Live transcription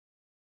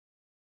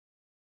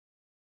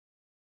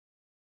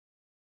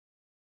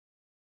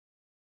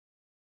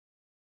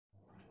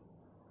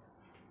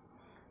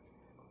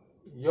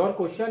Your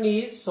question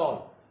is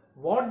solve.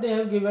 What they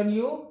have given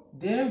you?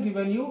 They have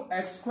given you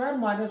x square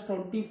minus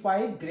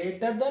 25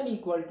 greater than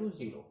equal to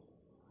 0.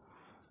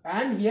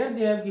 And here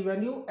they have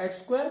given you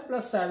x square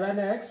plus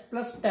 7x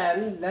plus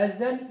 10 less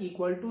than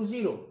equal to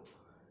 0.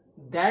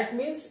 That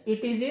means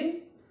it is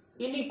in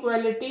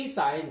inequality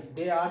signs.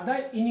 They are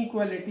the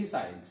inequality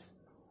signs.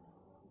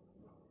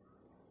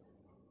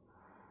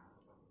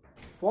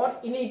 For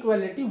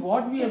inequality,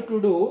 what we have to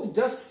do,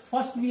 just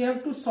first we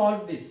have to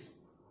solve this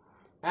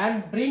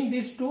and bring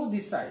this to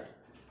this side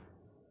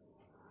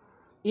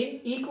in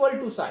equal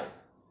to side.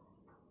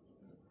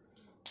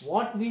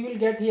 What we will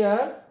get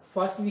here,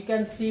 first we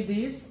can see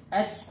this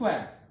x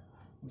square.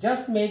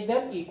 Just make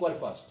them equal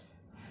first.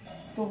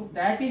 So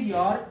that is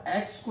your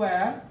x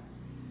square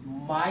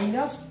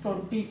minus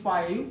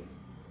 25.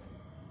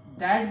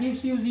 That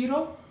gives you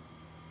 0.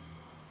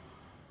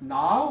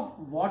 Now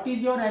what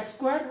is your x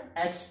square?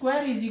 X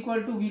square is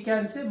equal to, we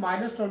can say,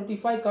 minus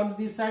 25 comes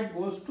this side,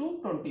 goes to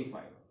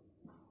 25.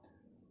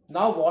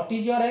 Now what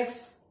is your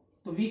x?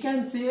 So we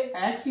can say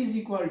x is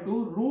equal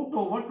to root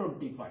over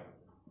 25.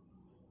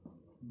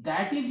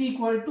 That is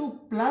equal to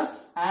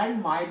plus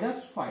and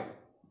minus 5.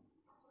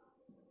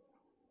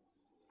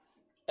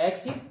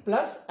 X is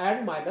plus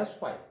and minus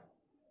 5.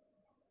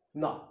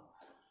 Now,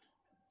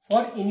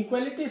 for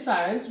inequality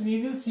signs,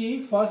 we will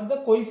see first the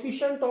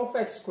coefficient of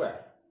x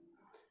square.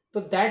 So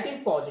that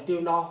is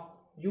positive now.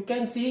 You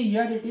can see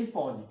here it is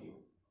positive.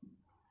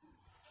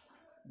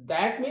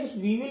 That means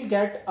we will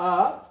get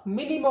a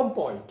minimum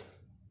point.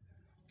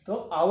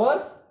 So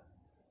our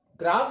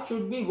graph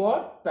should be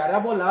what?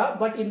 Parabola,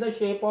 but in the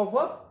shape of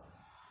a,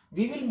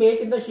 we will make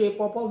in the shape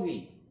of a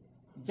V.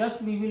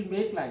 Just we will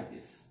make like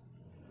this.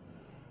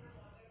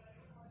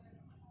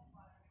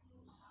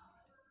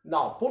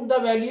 Now put the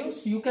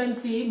values. You can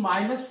see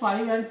minus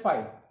 5 and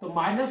 5. So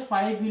minus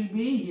 5 will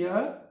be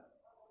here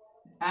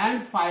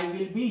and 5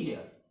 will be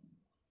here.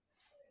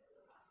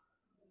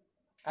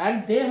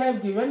 And they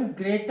have given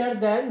greater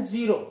than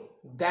 0.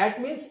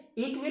 That means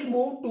it will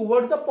move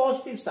toward the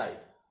positive side.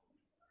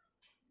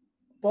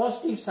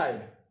 Positive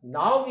side.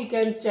 Now we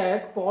can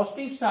check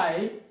positive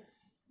side.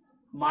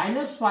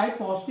 Minus 5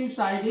 positive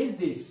side is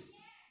this.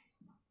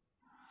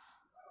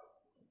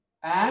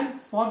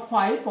 And for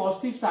 5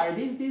 positive side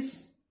is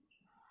this.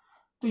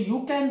 So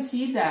you can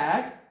see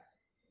that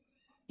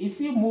if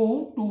you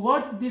move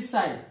towards this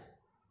side,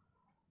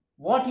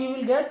 what you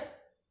will get?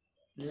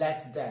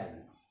 Less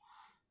than.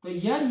 So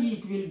here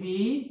it will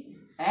be,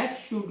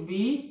 x should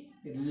be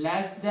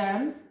less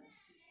than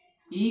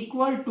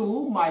equal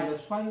to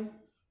minus 5.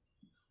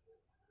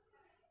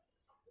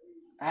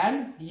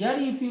 And here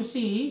if you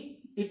see,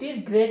 it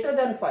is greater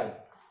than 5.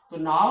 So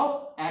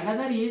now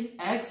another is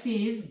x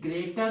is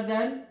greater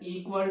than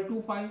equal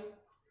to 5.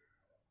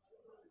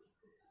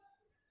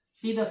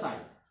 See the sign.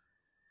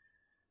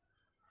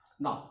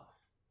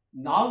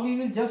 Now we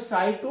will just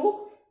try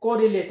to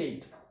correlate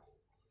it.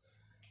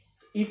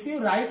 If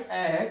you write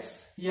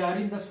x here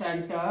in the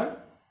center,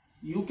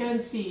 you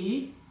can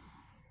see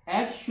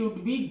x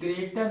should be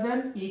greater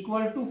than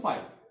equal to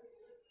 5.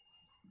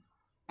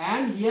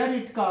 And here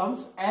it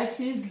comes, x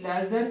is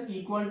less than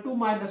equal to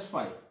minus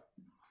 5.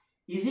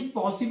 Is it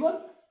possible?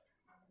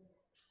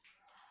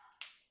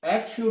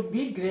 X should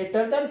be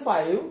greater than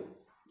 5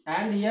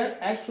 and here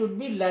x should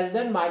be less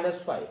than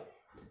minus 5.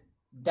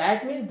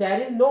 That means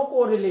there is no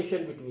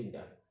correlation between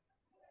them.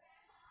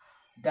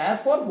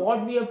 Therefore,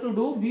 what we have to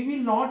do, we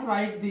will not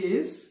write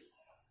this.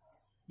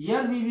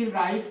 Here we will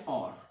write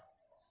or.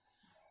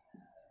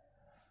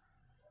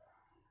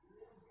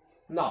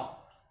 Now,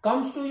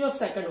 comes to your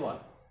second one.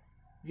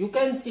 You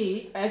can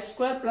see x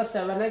square plus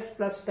 7x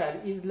plus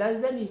 10 is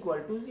less than equal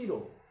to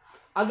 0.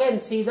 Again,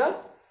 see the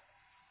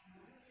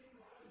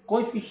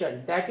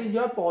coefficient. That is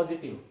your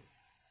positive.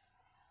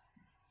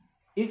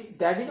 If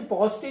that is a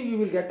positive, you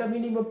will get a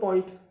minimum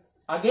point.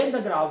 Again,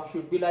 the graph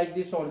should be like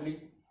this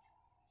only.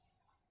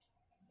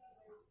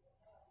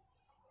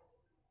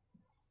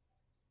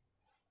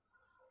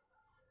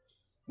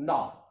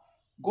 Now,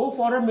 go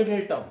for a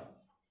middle term.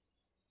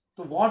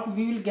 So, what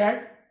we will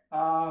get?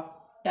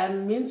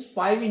 10 means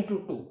 5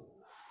 into 2.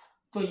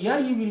 So, here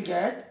you will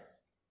get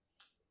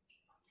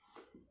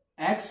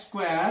x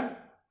square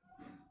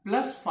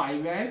plus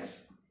 5x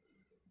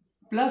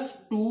plus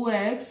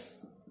 2x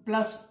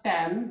plus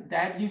 10.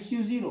 That gives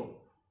you 0.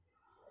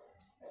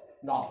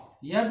 Now,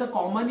 here the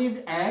common is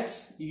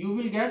x. You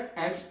will get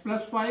x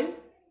plus 5.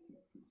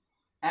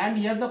 And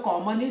here the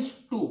common is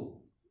 2.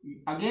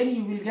 Again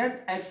you will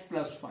get x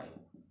plus 5.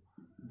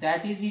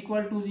 That is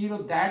equal to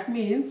 0. That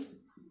means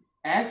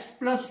x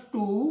plus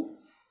 2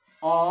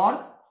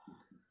 or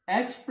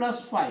x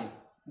plus 5,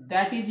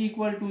 that is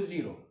equal to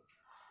 0.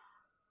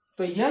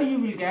 So here you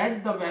will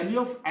get the value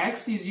of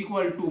x is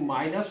equal to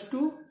minus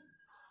 2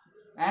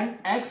 and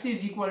x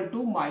is equal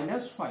to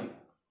minus 5.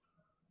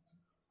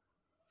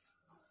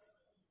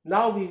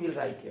 Now we will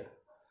write here.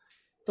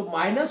 So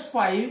minus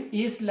 5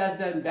 is less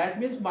than, that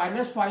means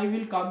minus 5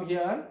 will come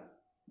here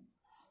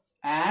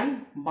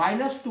and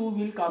minus 2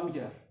 will come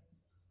here.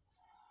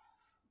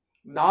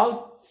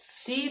 Now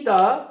see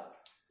the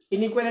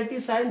inequality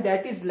sign,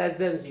 that is less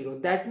than 0.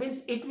 That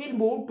means it will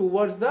move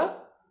towards the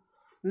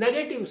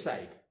negative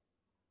side.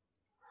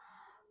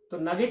 So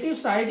negative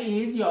side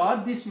is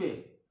your this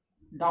way,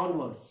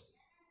 downwards.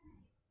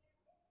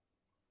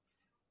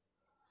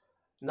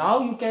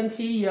 Now you can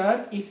see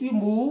here, if you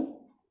move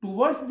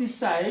towards this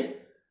side,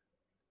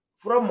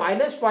 from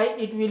 -5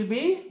 it will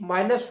be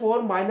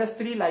 -4,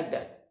 -3 like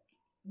that.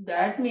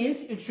 That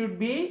means it should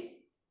be,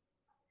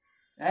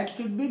 x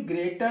should be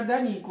greater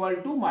than equal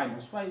to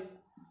 -5.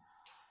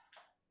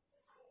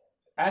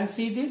 And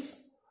see this,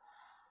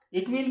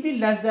 it will be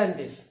less than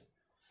this.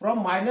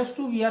 From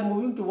 -2 we are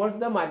moving towards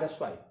the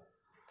 -5.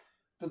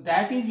 So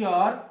that is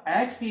your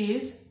x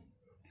is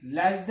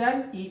less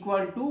than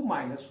equal to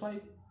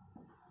 -5.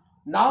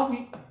 Now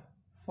we,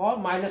 for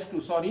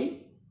 -2, sorry.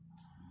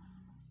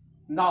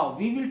 Now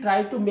we will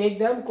try to make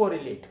them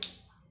correlate.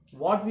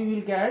 What we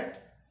will get,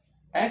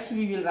 x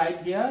we will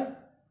write here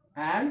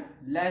and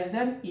less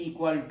than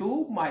equal to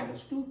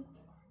 -2.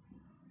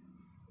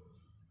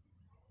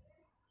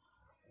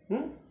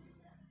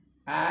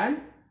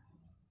 And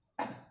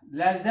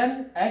less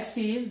than, x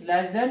is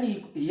less than,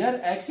 here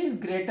x is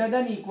greater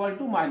than equal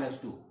to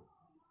 -2.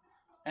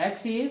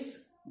 X is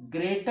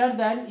greater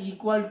than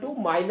equal to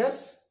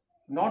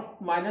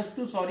not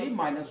 -2, sorry,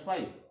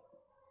 -5.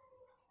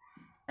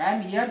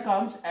 And here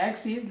comes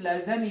x is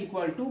less than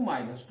equal to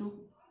 -2.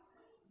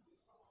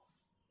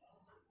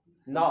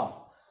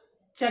 Now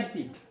check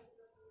it.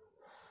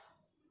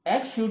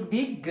 X should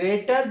be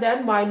greater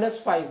than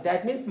 -5.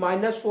 That means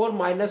 -4,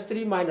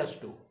 -3,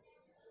 -2.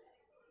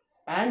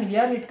 And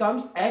here it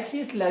comes x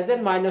is less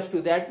than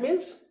 -2. That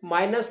means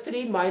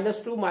 -3,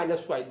 -2,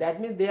 -5.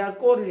 That means they are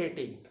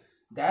correlating.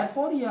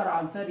 Therefore your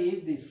answer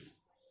is this.